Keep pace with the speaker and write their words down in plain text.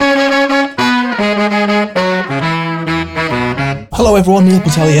Hello everyone, Neil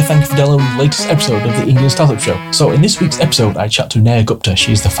Patel here. Thank you for downloading the latest episode of the Indian Startup Show. So in this week's episode, I chat to Neha Gupta.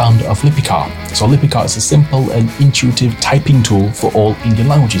 She's the founder of Lipikar. So Lipikar is a simple and intuitive typing tool for all Indian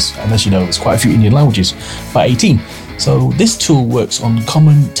languages. And as you know, there's quite a few Indian languages, about 18. So this tool works on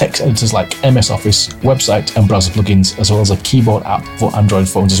common text editors like MS Office, website and browser plugins, as well as a keyboard app for Android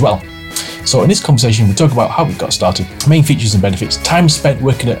phones as well. So in this conversation, we talk about how it got started, main features and benefits, time spent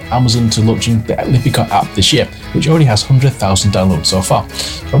working at Amazon to launching the Lipikar app this year, which already has 100,000 downloads so far.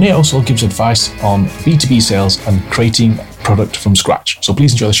 So Neha also gives advice on B2B sales and creating product from scratch. So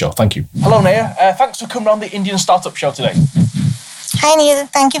please enjoy the show. Thank you. Hello Neha, thanks for coming on the Indian Startup Show today. Hi Neil,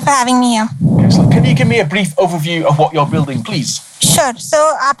 thank you for having me here. Excellent. Can you give me a brief overview of what you're building, please? Sure. So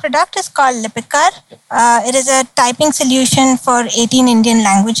our product is called Lipikar. It is a typing solution for 18 Indian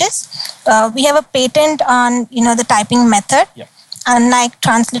languages. We have a patent on, the typing method. Yep. Unlike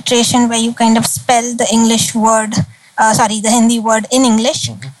transliteration, where you kind of spell the English word, the Hindi word in English,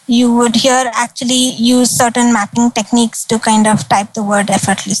 you would here actually use certain mapping techniques to kind of type the word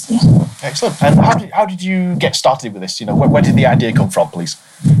effortlessly. Excellent. And how did you get started with this? Where did the idea come from, please?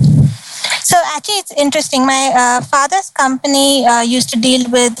 So actually, it's interesting. My father's company used to deal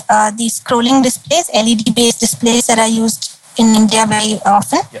with these scrolling displays, LED-based displays that are used in India very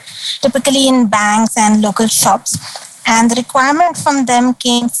often, typically in banks and local shops. And the requirement from them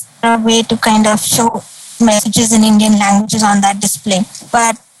came for a way to kind of show messages in Indian languages on that display.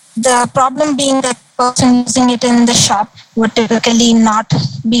 But the problem being that the person using it in the shop would typically not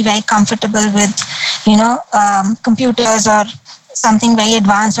be very comfortable with, computers or something very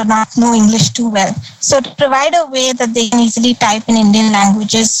advanced or not know English too well. So to provide a way that they can easily type in Indian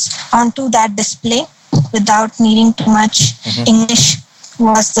languages onto that display without needing too much English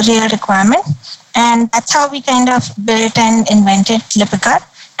was the real requirement. And that's how we kind of built and invented Lipikar.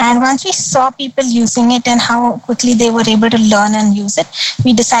 And once we saw people using it and how quickly they were able to learn and use it,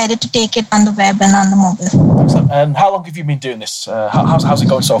 we decided to take it on the web and on the mobile. Excellent. And how long have you been doing this? How's it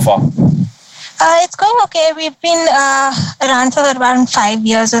going so far? It's going okay. We've been around for around 5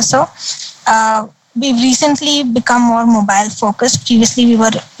 years or so. We've recently become more mobile focused. Previously, we were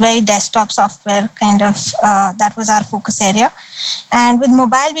very desktop software kind of, that was our focus area. And with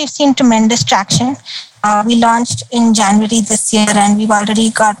mobile, we've seen tremendous traction. We launched in January this year and we've already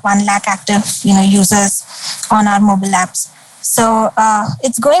got 1 lakh active, users on our mobile apps. So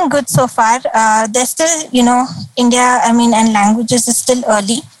it's going good so far. There's still, India, and languages is still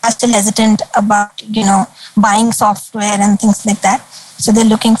early. Are still hesitant about, buying software and things like that. So they're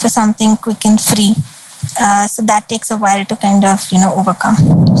looking for something quick and free. So that takes a while to kind of, overcome.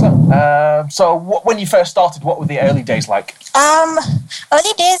 So when you first started, what were the early days like?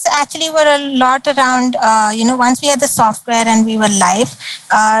 Early days actually were a lot around, once we had the software and we were live,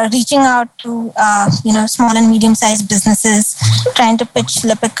 reaching out to, small and medium-sized businesses, trying to pitch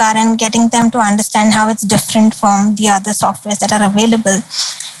Lipikar and getting them to understand how it's different from the other softwares that are available.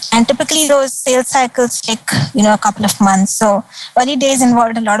 And typically those sales cycles take, a couple of months. So early days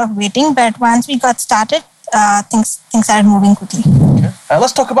involved a lot of waiting, but once we got started, things started moving quickly. Okay.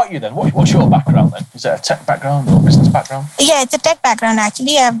 Let's talk about you then. What's your background then? Is it a tech background or business background? Yeah, it's a tech background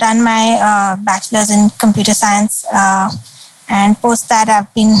actually. I've done my bachelor's in computer science, and post that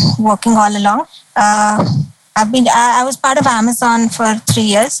I've been working all along. I was part of Amazon for 3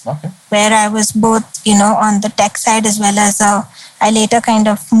 years, where I was both, on the tech side as well as I later kind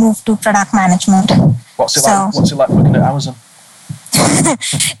of moved to product management. What's it like working at Amazon?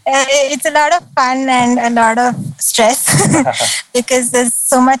 It's a lot of fun and a lot of stress because there's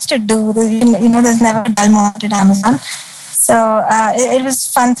so much to do. There's never a dull moment at Amazon. So it was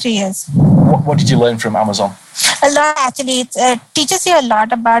fun 3 years. What did you learn from Amazon? A lot actually. It teaches you a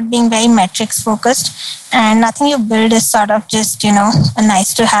lot about being very metrics focused, and nothing you build is sort of just, a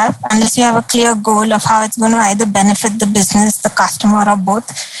nice to have unless you have a clear goal of how it's going to either benefit the business, the customer, or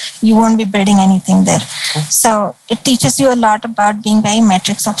both. You won't be building anything there. So it teaches you a lot about being very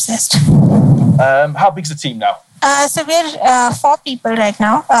metrics obsessed. How big's the team now? So we're 4 people right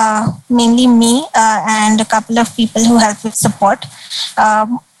now, mainly me and a couple of people who help with support.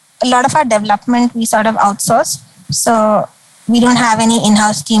 A lot of our development we sort of outsource. So we don't have any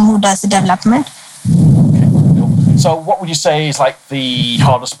in-house team who does the development. Okay, cool. So what would you say is like the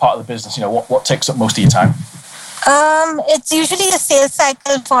hardest part of the business? What takes up most of your time? It's usually the sales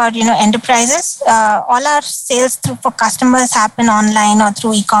cycle for, enterprises. All our sales for customers happen online or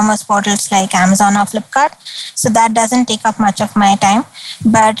through e-commerce portals like Amazon or Flipkart. So that doesn't take up much of my time.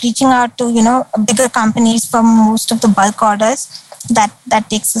 But reaching out to, bigger companies for most of the bulk orders, that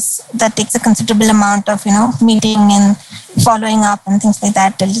takes a considerable amount of meeting and following up and things like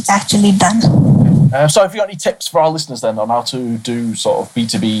that till it's actually done. So have you got any tips for our listeners then on how to do sort of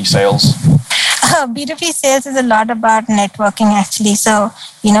B2B sales? B2B sales is a lot about networking actually. So,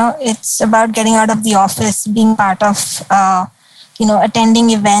 it's about getting out of the office, being part of, attending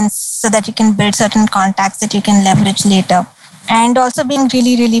events so that you can build certain contacts that you can leverage later. And also being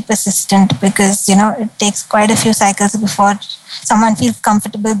really, really persistent because, it takes quite a few cycles before someone feels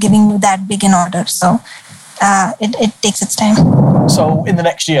comfortable giving you that big an order. So it takes its time. So in the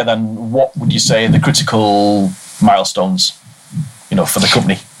next year then, what would you say are the critical milestones, for the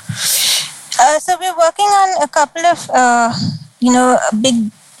company? So we're working on a couple of,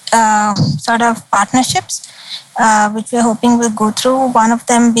 big sort of partnerships, which we're hoping will go through. One of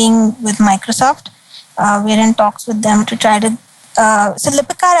them being with Microsoft. We're in talks with them to try to. So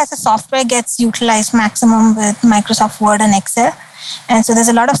Lipicar as a software gets utilized maximum with Microsoft Word and Excel. And so there's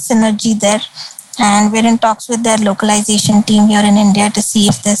a lot of synergy there. And we're in talks with their localization team here in India to see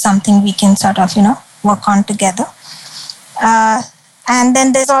if there's something we can sort of, work on together. And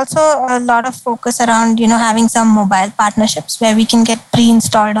then there's also a lot of focus around, having some mobile partnerships where we can get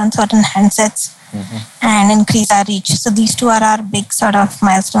pre-installed on certain handsets and increase our reach. So these two are our big sort of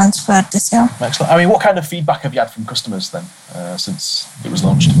milestones for this year. Excellent. I mean, what kind of feedback have you had from customers then since it was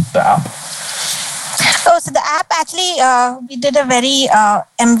launched, the app? Oh, so the app actually, we did a very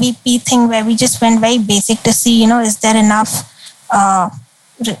MVP thing where we just went very basic to see, is there enough,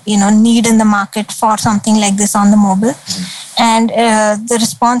 need in the market for something like this on the mobile. And the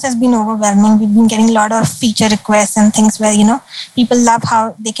response has been overwhelming. We've been getting a lot of feature requests and things where, people love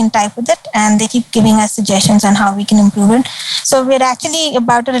how they can type with it and they keep giving us suggestions on how we can improve it. So we're actually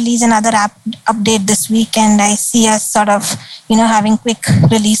about to release another app update this week, and I see us sort of, having quick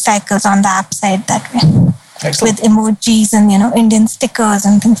release cycles on the app side that way. Excellent. With emojis and, Indian stickers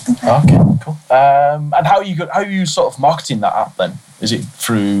and things like that. Okay, cool. And how are you sort of marketing that app then? Is it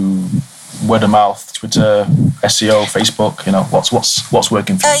through word of mouth, Twitter, SEO, Facebook? What's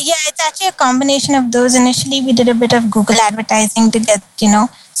working for you? Yeah, it's actually a combination of those. Initially, we did a bit of Google advertising to get,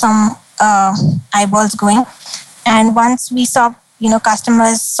 some eyeballs going. And once we saw,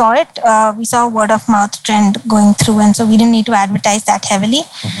 customers saw it, we saw a word of mouth trend going through. And so we didn't need to advertise that heavily.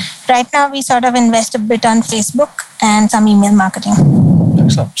 Right now, we sort of invest a bit on Facebook and some email marketing.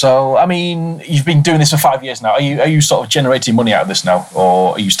 Excellent. So, I mean, you've been doing this for 5 years now. Are you sort of generating money out of this now,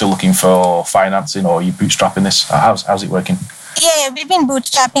 or are you still looking for financing, or are you bootstrapping this? How's it working? Yeah, we've been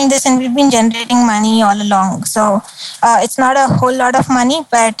bootstrapping this and we've been generating money all along. So it's not a whole lot of money,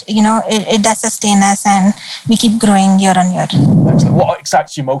 but it does sustain us and we keep growing year on year. Excellent. What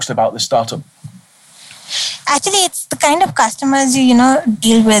excites you most about this startup? Actually, it's the kind of customers you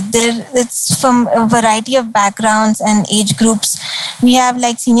deal with. It's from a variety of backgrounds and age groups. We have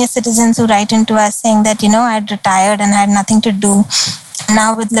like senior citizens who write into us saying that I'd retired and had nothing to do.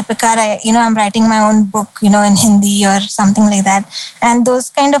 Now with Lipicar, I'm writing my own book, in Hindi or something like that. And those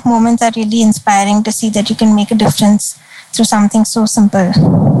kind of moments are really inspiring to see that you can make a difference through something so simple.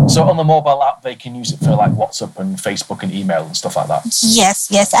 So on the mobile app, they can use it for like WhatsApp and Facebook and email and stuff like that?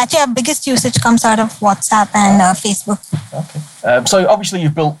 Yes. Actually, our biggest usage comes out of WhatsApp and Facebook. Okay. So obviously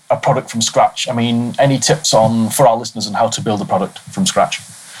you've built a product from scratch. I mean, any tips for our listeners on how to build a product from scratch?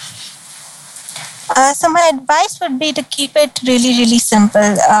 So my advice would be to keep it really, really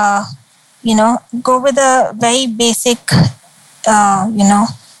simple. Go with a very basic,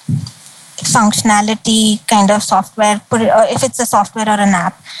 functionality kind of software. Put it, or if it's a software or an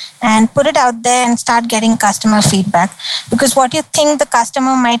app, and put it out there and start getting customer feedback. Because what you think the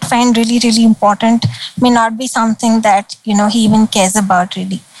customer might find really, really important may not be something that he even cares about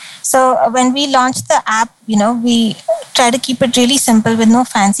really. So when we launched the app, we try to keep it really simple with no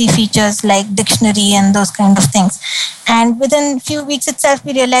fancy features like dictionary and those kind of things. And within a few weeks itself,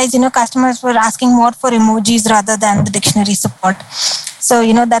 we realized, customers were asking more for emojis rather than the dictionary support. So,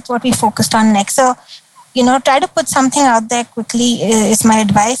 that's what we focused on next. So, try to put something out there quickly is my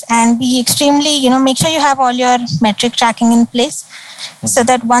advice, and be extremely, make sure you have all your metric tracking in place so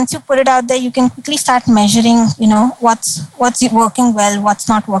that once you put it out there, you can quickly start measuring, what's working well, what's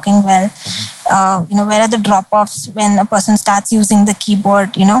not working well, where are the drop-offs when a person starts using the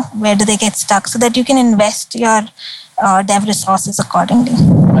keyboard, where do they get stuck, so that you can invest your dev resources accordingly.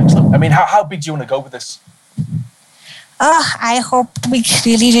 Excellent. I mean, how big do you want to go with this? I hope to be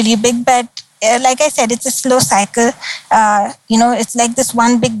really, really big, but like I said, it's a slow cycle. It's like this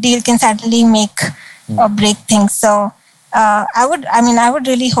one big deal can suddenly make or break things. So I would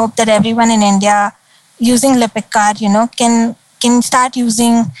really hope that everyone in India using Lipicar, can can start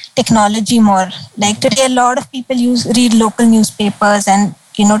using technology more. Like today, a lot of people read local newspapers and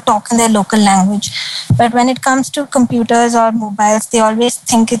talk in their local language. But when it comes to computers or mobiles, they always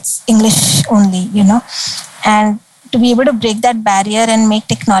think it's English only, And to be able to break that barrier and make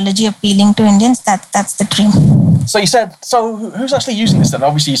technology appealing to Indians, that's the dream. So you said, who's actually using this then?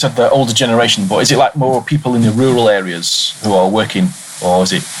 Obviously you said the older generation, but is it like more people in the rural areas who are working, or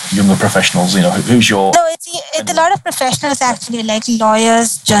is it younger professionals? Who's your... No, it's a lot of professionals actually, like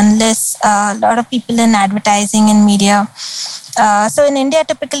lawyers, journalists, a lot of people in advertising and media. So in India,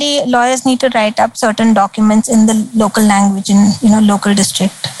 typically lawyers need to write up certain documents in the local language in local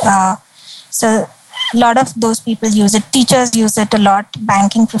district. So a lot of those people use it. Teachers use it a lot.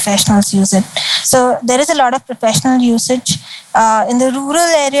 Banking professionals use it. So there is a lot of professional usage. In the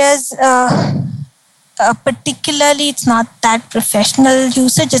rural areas, particularly, it's not that professional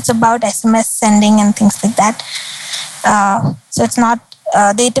usage. It's about SMS sending and things like that. So it's not.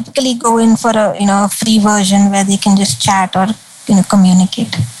 They typically go in for a free version where they can just chat or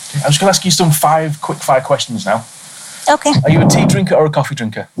communicate. I'm just going to ask you some quick fire questions now. Okay. Are you a tea drinker or a coffee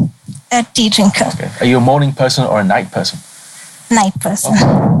drinker? A tea drinker. Okay. Are you a morning person or a night person? Night person.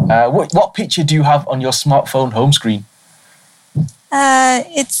 Okay. What picture do you have on your smartphone home screen?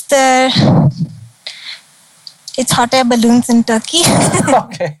 It's hot air balloons in Turkey.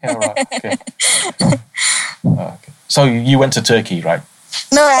 Okay, all right. Okay. Okay. So you went to Turkey, right?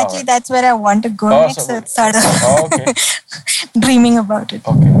 No, actually, right. That's where I want to go next. So it's sort of okay. dreaming about it.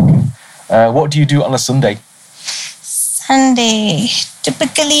 Okay. What do you do on a Sunday? Sunday,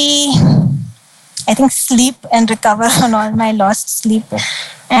 typically, I think sleep and recover on all my lost sleep. Okay.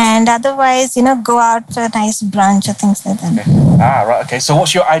 And otherwise, go out for a nice brunch or things like that. Okay. Right. Okay. So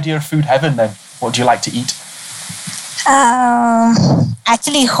what's your idea of food heaven then? What do you like to eat?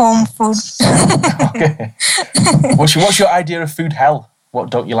 Actually, home food. Okay. What's your idea of food hell? What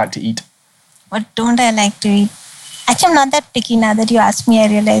don't you like to eat? What don't I like to eat? Actually, I'm not that picky now that you asked me, I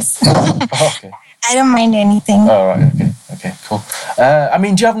realize. Okay. I don't mind anything. Oh, right. Okay, cool. Do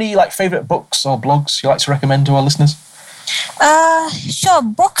you have any favourite books or blogs you like to recommend to our listeners? Sure.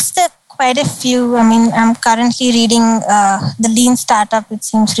 Books, there are quite a few. I'm currently reading The Lean Startup, which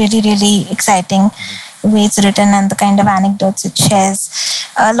seems really, really exciting. The way it's written and the kind of anecdotes it shares.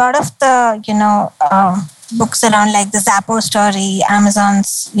 A lot of the, books around like the Zappo story,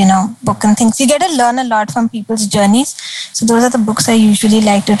 Amazon's, book and things. You get to learn a lot from people's journeys. So those are the books I usually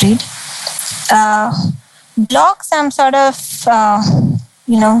like to read. Blogs, I'm sort of,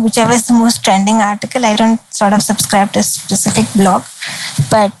 whichever is the most trending article. I don't sort of subscribe to a specific blog.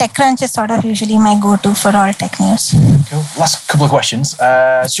 But TechCrunch is sort of usually my go-to for all tech news. Cool. Last couple of questions. Do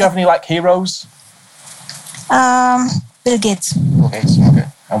you have any heroes? Bill Gates. Bill Gates, okay.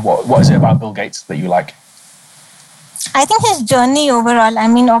 And what is it about Bill Gates that you like? I think his journey overall,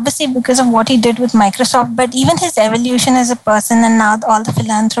 obviously because of what he did with Microsoft, but even his evolution as a person and now all the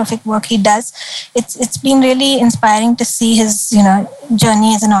philanthropic work he does, it's been really inspiring to see his,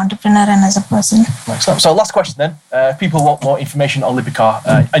 journey as an entrepreneur and as a person. Excellent. So last question then. If people want more information on Lipicar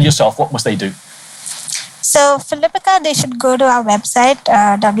and yourself, what must they do? So for Lipicar, they should go to our website,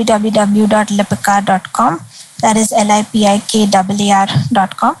 www.lipicar.com. That is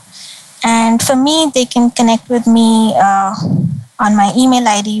LIPIKAR.com. And for me, they can connect with me on my email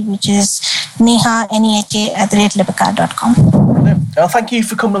ID, which is neha@lipicar.com. Well, thank you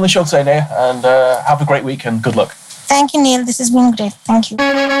for coming on the show today, Neha, and have a great week and good luck. Thank you, Neil. This has been great. Thank you.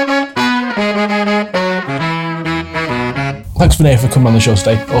 Thanks for Neha for coming on the show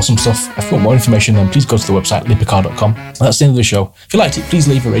today. Awesome stuff. If you want more information, then please go to the website lipicar.com. That's the end of the show. If you liked it, please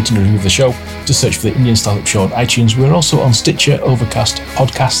leave a rating and review of the show. Just search for the Indian Startup Show on iTunes. We're also on Stitcher, Overcast,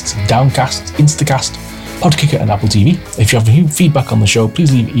 Podcasts, Downcast, Instacast, Podkicker and Apple TV. If you have any feedback on the show,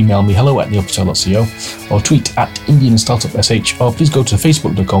 please email me hello@neilpatel.co or tweet @IndianStartupSH, or please go to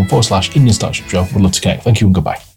facebook.com/Indian Startup Show. We'd love to connect. Thank you and goodbye.